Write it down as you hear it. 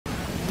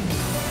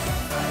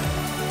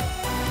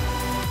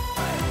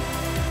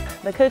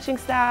the coaching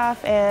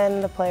staff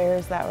and the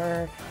players that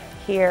were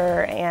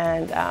here,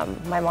 and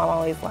my mom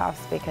always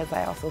laughs because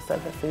I also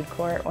said the food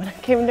court when I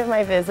came to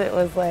my visit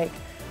was like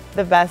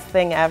the best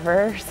thing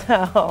ever.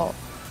 So,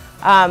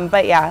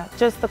 but yeah,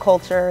 just the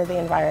culture, the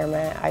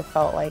environment, I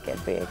felt like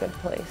it'd be a good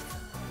place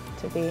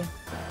to be.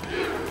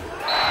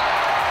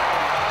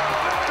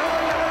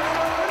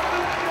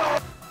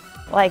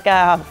 Like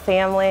a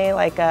family,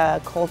 like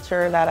a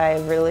culture that I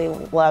really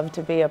love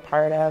to be a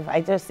part of. I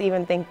just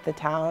even think the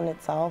town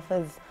itself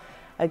is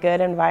a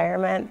good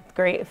environment,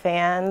 great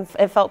fans.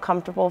 It felt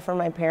comfortable for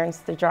my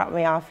parents to drop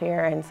me off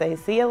here and say,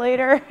 see you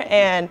later.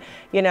 And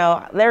you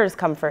know, there's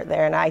comfort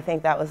there, and I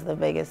think that was the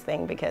biggest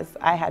thing because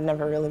I had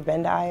never really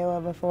been to Iowa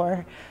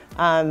before,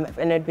 and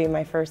it'd be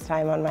my first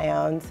time on my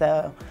own,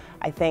 so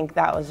I think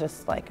that was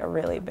just like a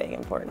really big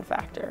important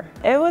factor.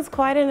 It was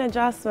quite an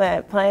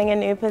adjustment, playing a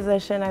new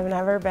position I've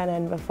never been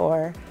in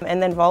before.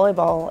 And then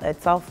volleyball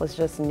itself was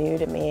just new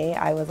to me.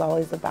 I was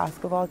always a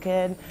basketball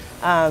kid,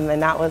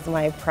 and that was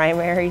my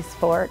primary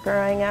sport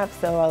growing up,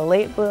 so a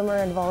late bloomer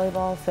in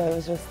volleyball, so it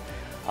was just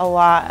a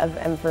lot of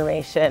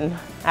information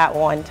at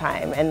one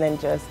time, and then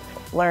just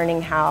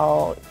learning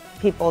how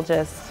people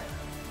just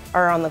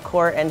are on the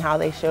court and how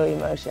they show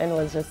emotion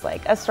was just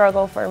like a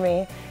struggle for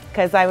me,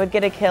 because I would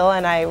get a kill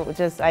and I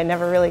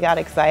never really got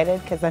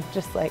excited because I'm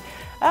just like,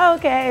 oh,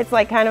 okay, it's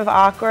like kind of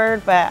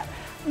awkward, but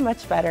I'm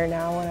much better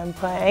now when I'm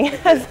playing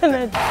as an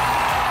adult.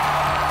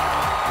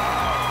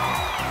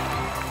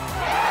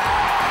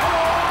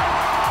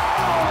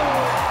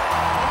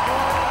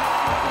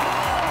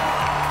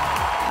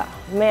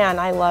 Man,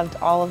 I loved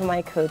all of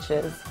my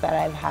coaches that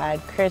I've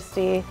had.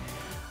 Christy,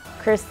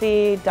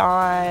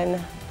 Dawn,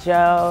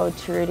 Joe,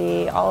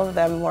 Trudy, all of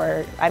them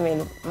were, I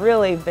mean,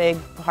 really big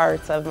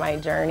parts of my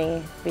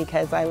journey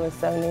because I was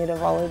so new to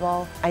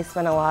volleyball. I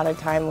spent a lot of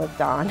time with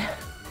Dawn,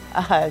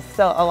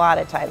 so a lot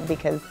of time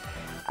because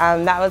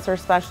that was her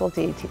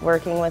specialty,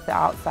 working with the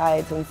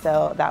outsides, and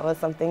so that was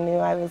something new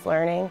I was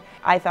learning.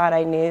 I thought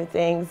I knew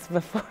things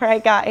before I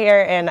got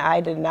here, and I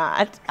did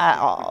not at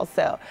all.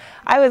 So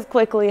I was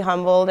quickly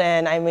humbled,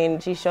 and I mean,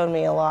 she showed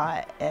me a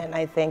lot, and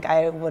I think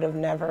I would have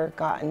never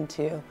gotten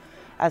to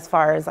as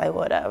far as I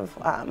would have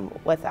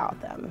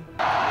without them.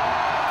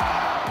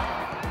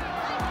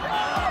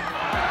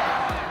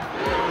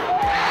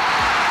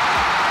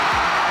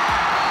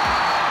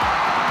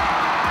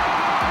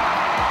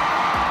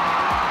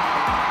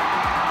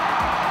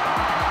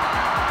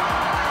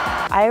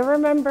 I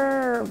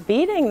remember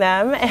beating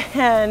them,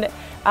 and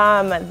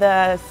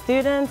the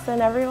students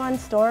and everyone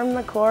stormed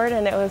the court,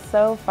 and it was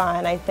so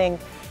fun. I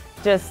think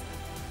just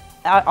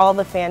all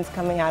the fans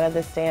coming out of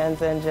the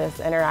stands and just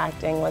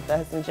interacting with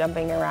us and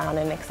jumping around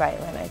in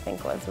excitement, I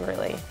think was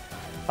really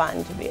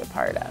fun to be a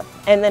part of.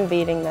 And then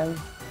beating them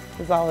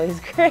is always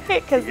great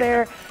because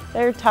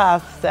they're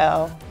tough,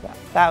 so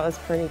that was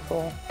pretty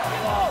cool.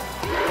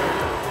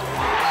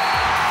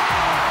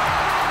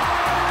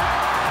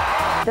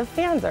 The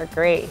fans are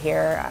great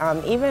here.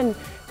 Even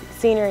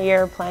senior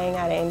year playing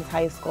at Ames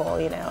High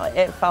School, you know,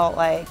 it felt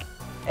like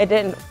we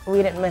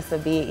didn't miss a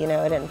beat, you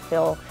know, it didn't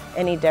feel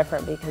any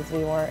different because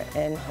we weren't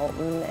in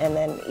Holton. And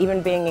then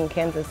even being in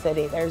Kansas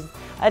City, there's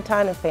a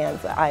ton of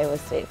fans, Iowa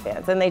State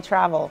fans, and they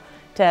travel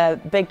to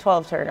Big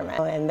 12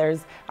 tournament, and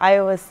there's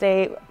Iowa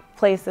State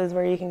places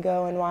where you can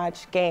go and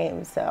watch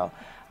games. So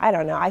I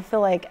don't know, I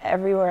feel like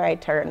everywhere I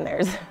turn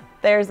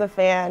there's a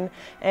fan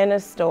in a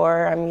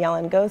store. I'm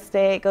yelling, go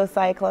State, go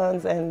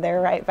Cyclones, and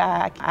they're right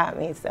back at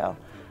me, so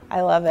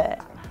I love it.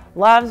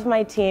 Loved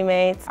my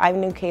teammates. I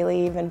knew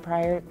Kaylee even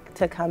prior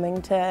to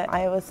coming to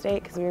Iowa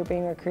State because we were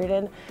being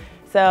recruited.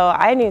 So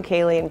I knew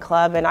Kaylee in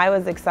club, and I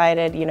was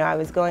excited. You know, I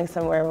was going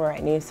somewhere where I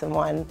knew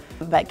someone.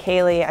 But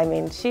Kaylee, I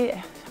mean, she,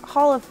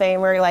 Hall of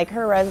Famer, like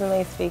her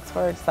resume speaks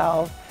for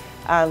itself.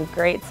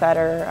 Great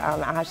setter,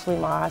 Ashley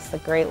Moss, a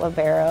great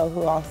libero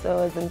who also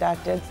was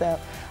inducted. So,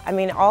 I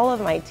mean, all of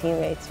my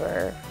teammates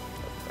were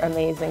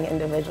amazing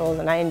individuals,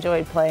 and I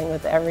enjoyed playing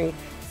with every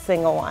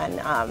single one.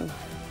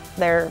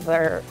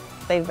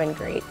 They've been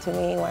great to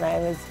me when I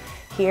was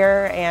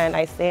here, and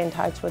I stay in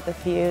touch with a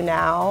few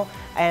now,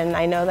 and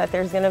I know that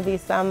there's going to be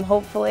some,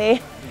 hopefully,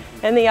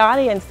 in the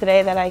audience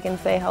today that I can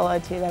say hello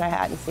to that I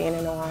hadn't seen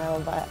in a while.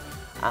 But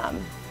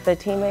the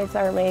teammates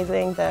are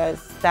amazing, the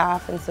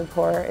staff and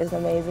support is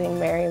amazing.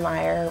 Mary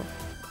Meyer,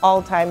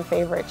 all-time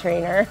favorite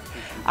trainer.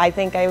 I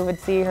think I would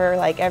see her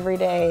like every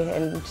day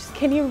and just,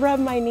 can you rub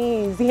my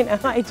knees, you know,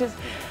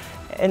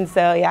 and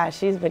so yeah,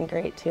 she's been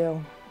great too.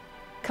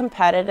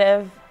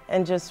 Competitive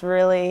and just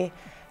really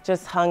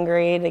just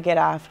hungry to get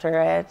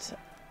after it.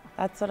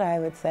 That's what I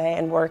would say,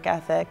 and work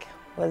ethic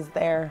was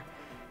there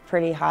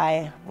pretty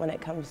high when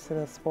it comes to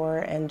the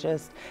sport, and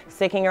just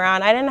sticking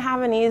around. I didn't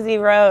have an easy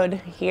road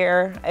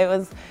here. It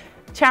was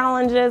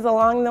challenges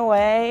along the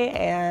way,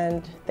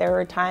 and there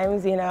were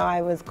times, you know,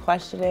 I was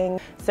questioning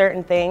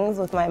certain things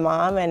with my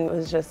mom, and it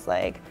was just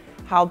like,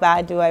 how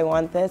bad do I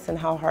want this and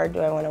how hard do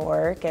I want to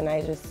work? And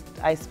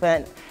I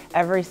spent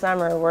every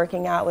summer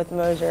working out with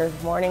Mosier,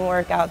 morning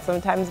workout,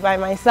 sometimes by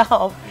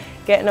myself,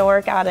 getting a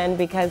workout in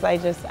because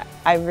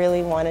I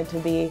really wanted to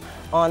be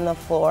on the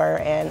floor.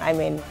 And I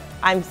mean,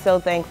 I'm so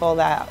thankful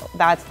that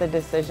that's the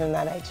decision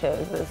that I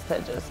chose, is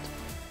to just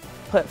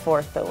put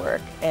forth the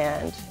work,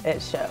 and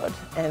it showed,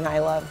 and I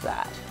love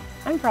that.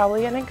 I'm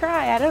probably gonna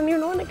cry. I don't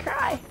even want to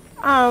cry.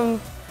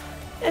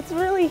 It's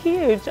really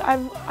huge.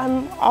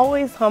 I'm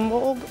always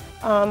humbled.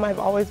 I've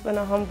always been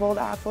a humbled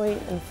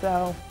athlete, and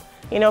so,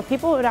 you know,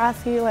 people would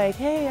ask you like,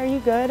 hey, are you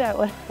good at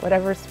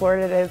whatever sport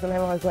it is? And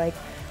I'm always like,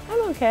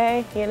 I'm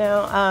okay, you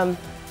know.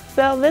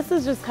 So this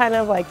is just kind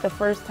of like the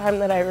first time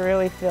that I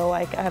really feel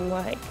like I'm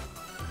like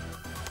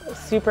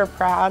super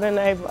proud, and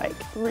I've like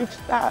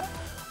reached that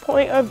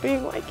point of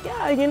being like,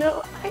 yeah, you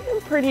know, I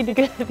am pretty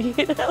good,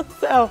 you know.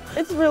 So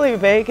it's really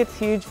big. It's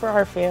huge for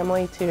our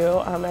family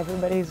too.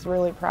 Everybody's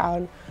really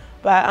proud.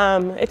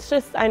 But it's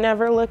just, I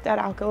never looked at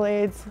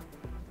accolades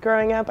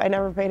growing up. I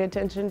never paid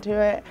attention to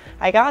it.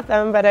 I got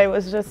them, but I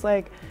was just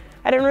like,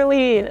 I didn't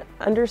really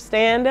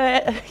understand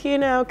it, you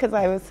know, because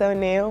I was so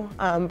new.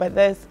 But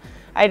this,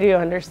 I do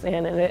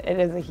understand, and it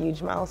is a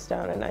huge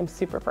milestone, and I'm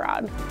super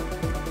proud.